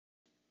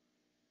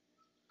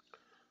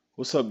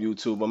What's up,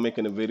 YouTube? I'm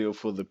making a video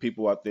for the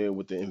people out there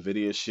with the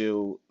Nvidia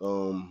Shield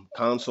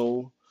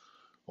console.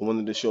 I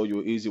wanted to show you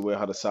an easy way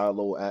how to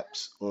sideload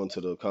apps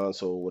onto the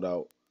console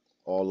without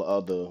all the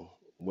other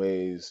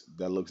ways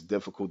that looks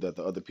difficult that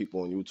the other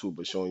people on YouTube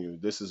are showing you.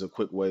 This is a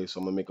quick way, so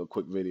I'm gonna make a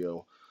quick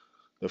video.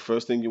 The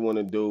first thing you want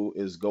to do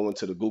is go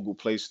into the Google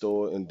Play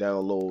Store and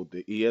download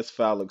the ES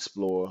File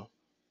Explorer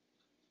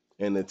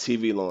and the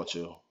TV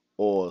launcher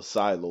or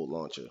sideload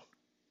launcher.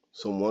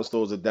 So once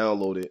those are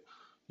downloaded,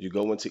 you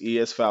go into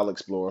ES File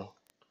Explorer.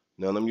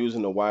 Now I'm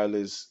using a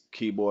wireless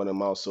keyboard and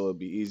mouse so it'll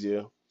be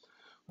easier.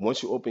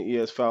 Once you open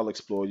ES File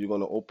Explorer, you're going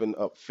to open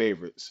up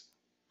favorites.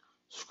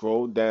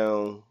 Scroll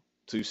down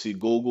till you see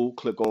Google,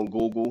 click on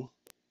Google.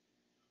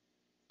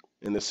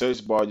 In the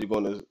search bar, you're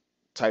going to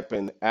type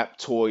in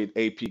Aptoid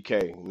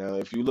APK. Now,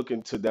 if you're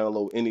looking to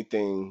download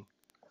anything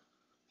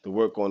to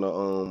work on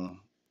a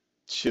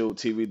Shield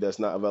TV that's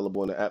not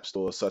available in the App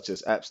Store, such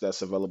as apps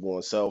that's available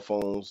on cell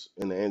phones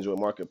in the Android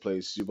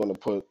marketplace, you're going to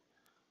put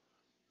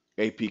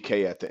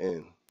APK at the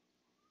end.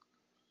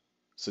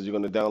 So you're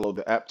going to download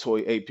the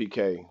Aptoid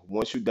APK.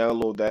 Once you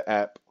download that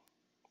app,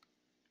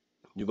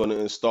 you're going to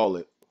install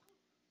it.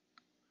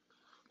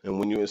 And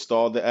when you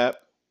install the app,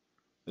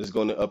 it's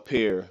going to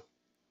appear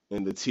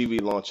in the TV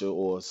launcher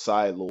or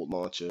sideload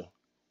launcher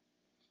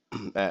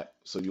app.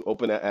 So you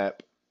open that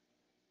app.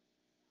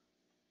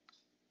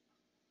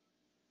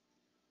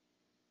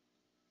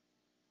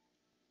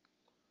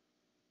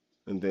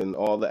 And then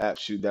all the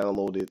apps you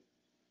downloaded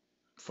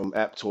from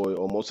Aptoid,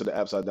 or most of the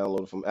apps I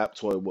downloaded from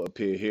Aptoid, will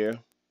appear here.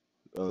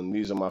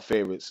 These are my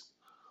favorites,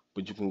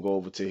 but you can go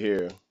over to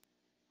here,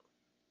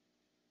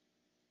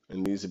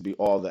 and these would be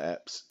all the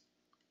apps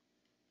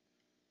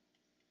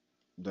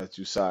that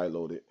you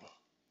sideloaded.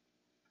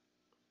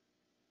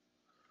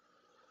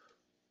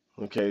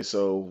 Okay,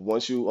 so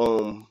once you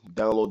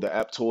download the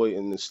Aptoid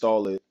and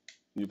install it,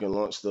 you can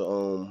launch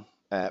the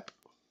app,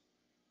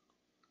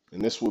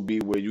 and this will be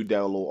where you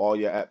download all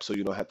your apps, so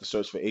you don't have to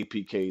search for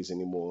APKs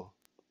anymore.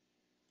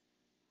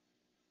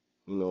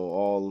 You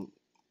know,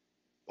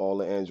 all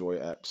the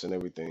Android apps and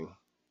everything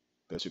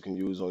that you can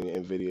use on your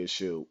Nvidia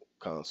Shield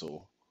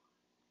console.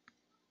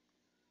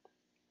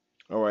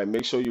 All right,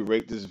 make sure you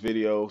rate this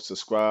video,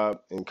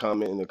 subscribe, and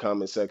comment in the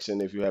comment section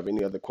if you have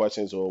any other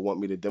questions or want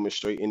me to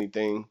demonstrate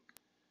anything.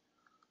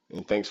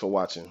 And thanks for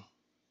watching.